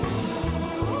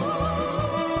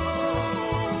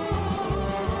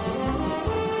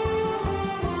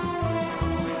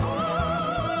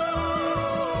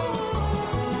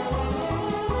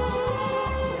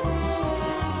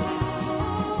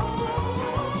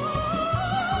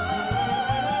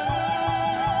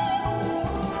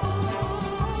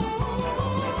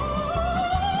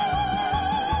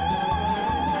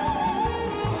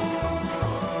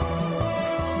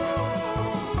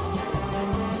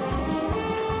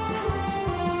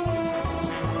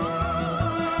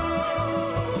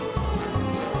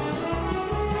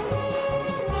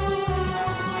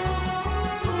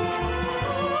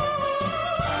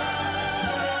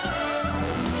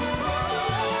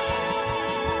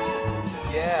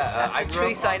 That's I the grew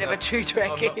true up sign on of a true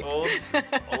Trekkie. on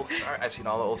the old Star. I've seen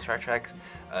all the old Star Treks,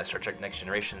 Star Trek Next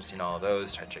Generation. Seen all of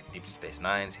those. Star Trek Deep Space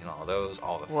Nine. Seen all of those.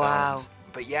 All the Wow. films.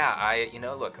 But yeah, I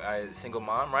single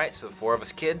mom, right? So the four of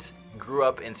us kids grew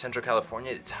up in Central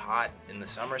California. It's hot in the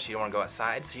summer, so you don't want to go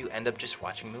outside. So you end up just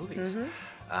watching movies.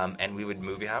 And we would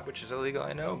movie hop, which is illegal,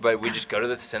 I know. But we just go to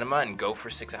the cinema and go for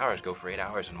 6 hours, go for 8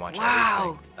 hours, and watch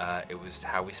Wow. everything. It was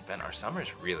how we spent our summers,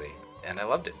 really. And I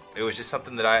loved it. It was just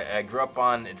something that I grew up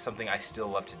on. It's something I still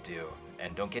love to do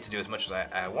and don't get to do as much as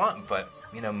I want. But,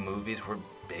 movies were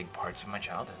big parts of my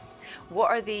childhood. What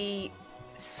are the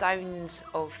sounds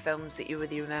of films that you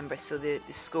really remember? So the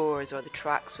scores or the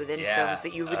tracks within films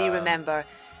that you really remember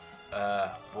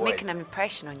Boy. making an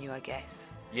impression on you, I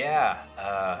guess. Yeah.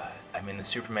 The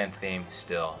Superman theme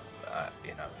still,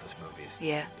 those movies.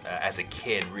 Yeah. As a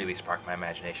kid, really sparked my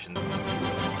imagination.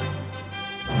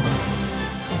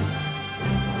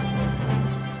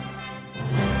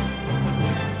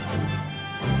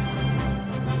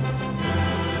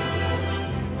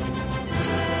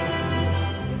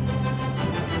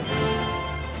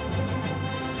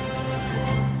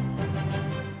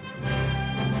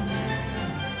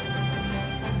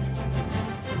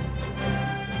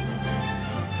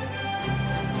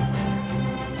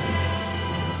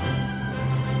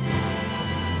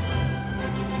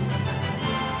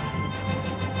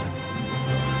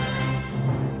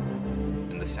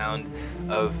 Sound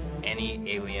of any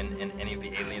alien in any of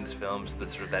the Aliens films, the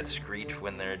sort of that screech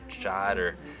when they're shot,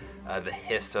 or the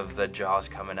hiss of the jaws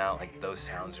coming out, like those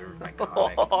sounds are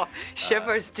iconic.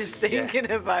 Shivers just thinking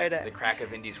about it. The crack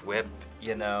of Indy's whip,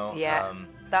 Yeah,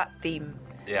 that theme.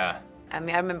 Yeah. I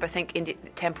remember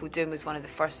Temple of Doom was one of the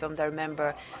first films I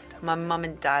remember my mum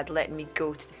and dad letting me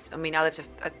go to this. I lived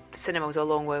cinema was a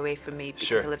long way away from me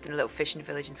because I lived in a little fishing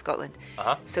village in Scotland.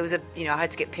 So it was I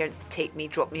had to get parents to take me,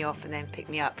 drop me off, and then pick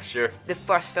me up. Sure. The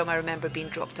first film I remember being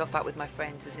dropped off at with my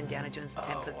friends was Indiana Jones and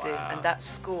Temple of Doom, and that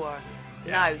score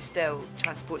now still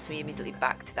transports me immediately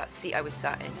back to that seat I was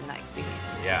sat in that experience.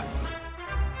 Yeah.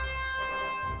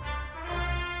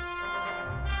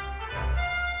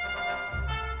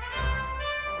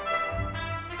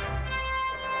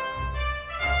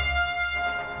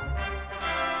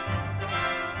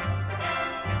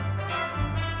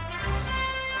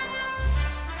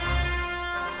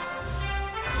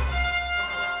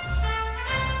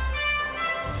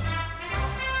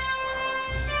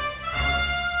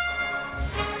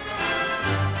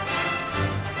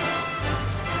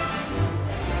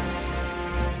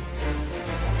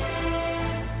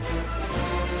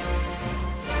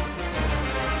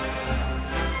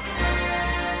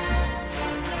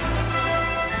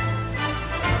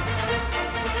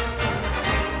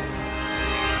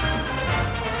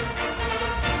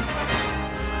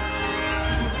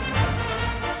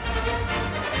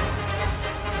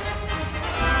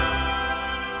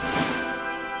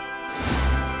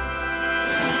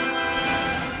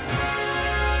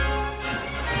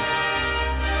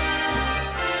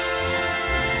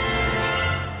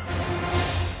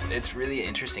 it's really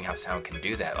interesting how sound can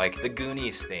do that. Like the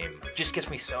Goonies theme just gets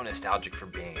me so nostalgic for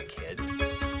being a kid.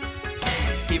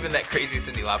 Even that crazy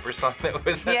Cyndi Lauper song that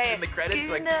was in the credits,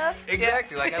 Good like enough.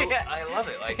 exactly, Yeah. like I love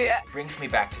it. Like it brings me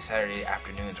back to Saturday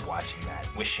afternoons watching that,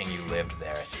 wishing you lived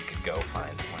there so you could go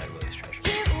find one of Willie's treasures.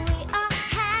 Here we are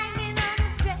hanging on the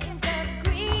strings of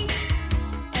green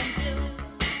and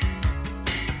blues.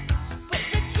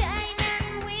 With the chain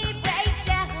and we break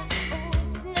down. Oh,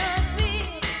 it's not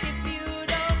real if you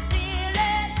don't feel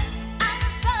it.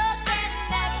 Unspoken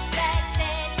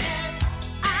expectations,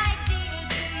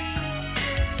 ideas you used to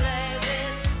play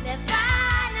with. They're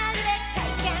finally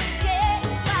taking shape.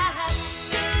 What's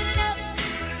good enough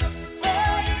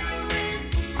for you is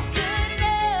good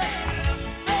enough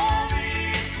for me.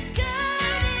 It's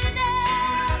good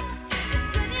enough. It's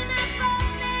good enough for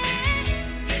me.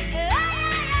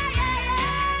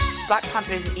 Black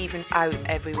Panther isn't even out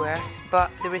everywhere,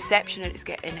 but the reception it's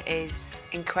getting is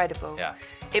incredible. Yeah.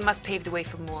 It must pave the way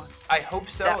for more. I hope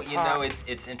so. That You know, part.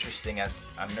 it's interesting as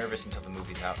I'm nervous until the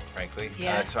movie's out, frankly.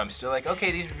 Yeah. So I'm still like,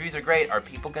 okay, these reviews are great. Are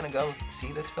people gonna go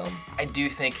see this film? I do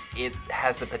think it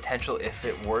has the potential, if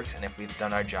it works and if we've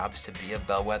done our jobs, to be a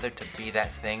bellwether, to be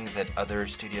that thing that other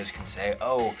studios can say,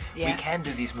 oh, we Yeah. can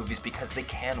do these movies because they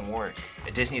can work.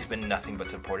 Disney's been nothing but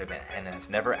supportive and has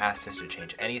never asked us to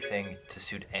change anything to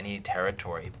suit any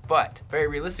territory, but very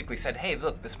realistically said, hey,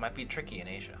 look, this might be tricky in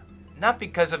Asia. Not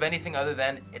because of anything other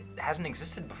than it hasn't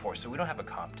existed before, so we don't have a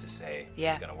comp to say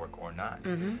Yeah. it's going to work or not.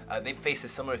 They faced a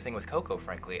similar thing with Coco,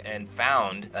 frankly, and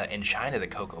found in China that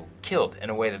Coco killed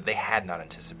in a way that they had not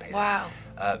anticipated. Wow.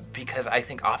 Because I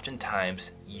think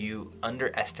oftentimes you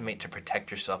underestimate to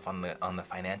protect yourself on the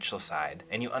financial side,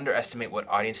 and you underestimate what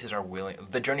audiences are willing,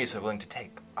 the journeys they're willing to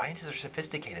take. Audiences are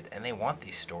sophisticated, and they want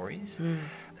these stories.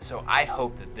 So I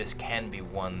hope that this can be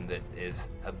one that is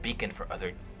a beacon for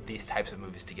these types of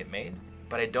movies to get made,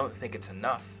 but I don't think it's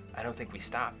enough. I don't think we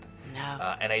stop.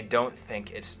 No. And I don't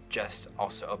think it's just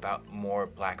also about more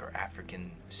Black or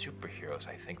African superheroes.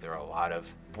 I think there are a lot of,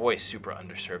 super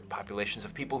underserved populations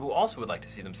of people who also would like to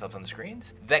see themselves on the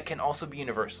screens that can also be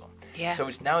universal. Yeah. So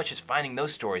it's just finding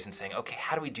those stories and saying, okay,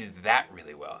 how do we do that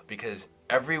really well? Because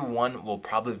everyone will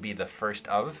probably be the first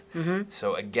of.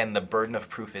 So again, the burden of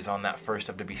proof is on that first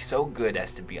of to be so good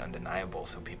as to be undeniable.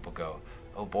 So people go,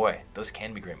 oh boy, those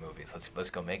can be great movies. Let's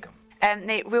go make them.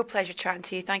 Nate, real pleasure chatting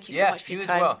to you. Thank you so Yeah, much for you your as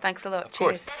time. well. Thanks a lot. Of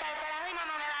Cheers. course.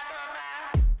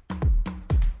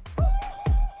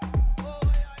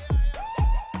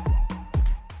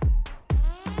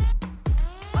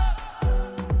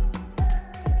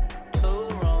 Two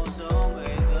wrongs don't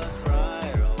make us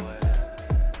right away.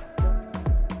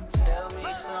 Tell me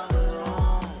something's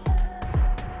wrong.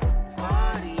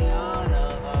 Party all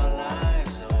of our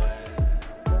lives away.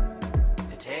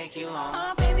 To take you home.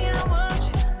 Oh, baby, I want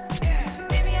you.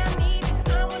 Baby, I need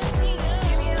you. I wanna see you.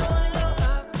 Baby, I wanna go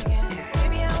up again.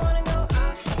 Baby, I wanna go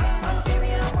up again. Oh, baby,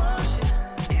 I want you.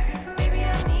 Baby, I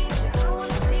need you. I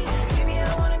wanna see you. Baby,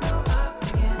 I wanna go up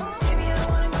again. Baby, I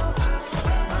wanna go up again.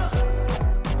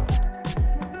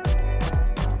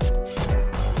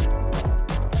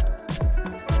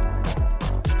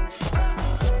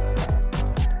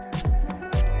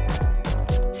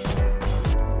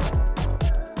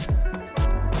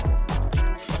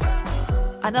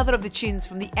 Another of the tunes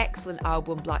from the excellent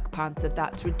album Black Panther,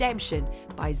 that's Redemption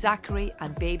by Zachary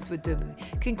and Babes Wadumu,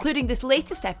 concluding this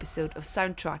latest episode of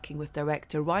Soundtracking with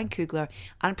director Ryan Coogler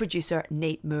and producer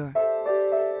Nate Moore.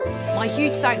 My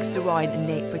huge thanks to Ryan and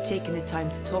Nate for taking the time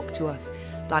to talk to us.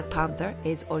 Black Panther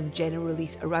is on general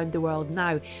release around the world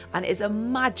now and is a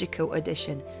magical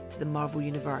addition to the Marvel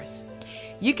Universe.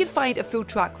 You can find a full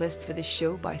track list for this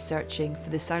show by searching for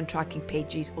the soundtracking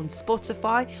pages on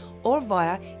Spotify or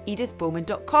via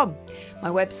edithbowman.com. My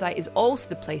website is also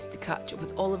the place to catch up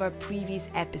with all of our previous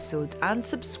episodes and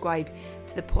subscribe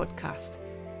to the podcast.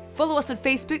 Follow us on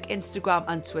Facebook, Instagram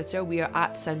and Twitter. We are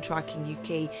at Soundtracking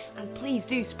UK, and please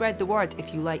do spread the word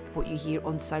if you like what you hear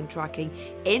on Soundtracking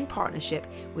in partnership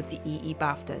with the EE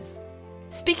BAFTAs.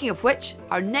 Speaking of which,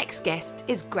 our next guest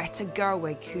is Greta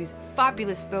Gerwig, whose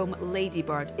fabulous film Lady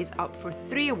Bird is up for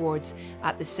 3 awards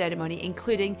at the ceremony,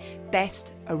 including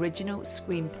Best Original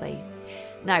Screenplay.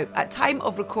 Now, at time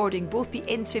of recording both the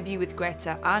interview with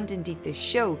Greta and indeed this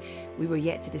show, we were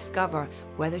yet to discover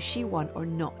whether she won or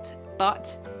not.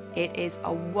 But it is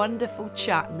a wonderful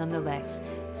chat nonetheless,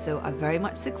 so I very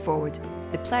much look forward to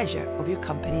the pleasure of your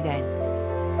company then.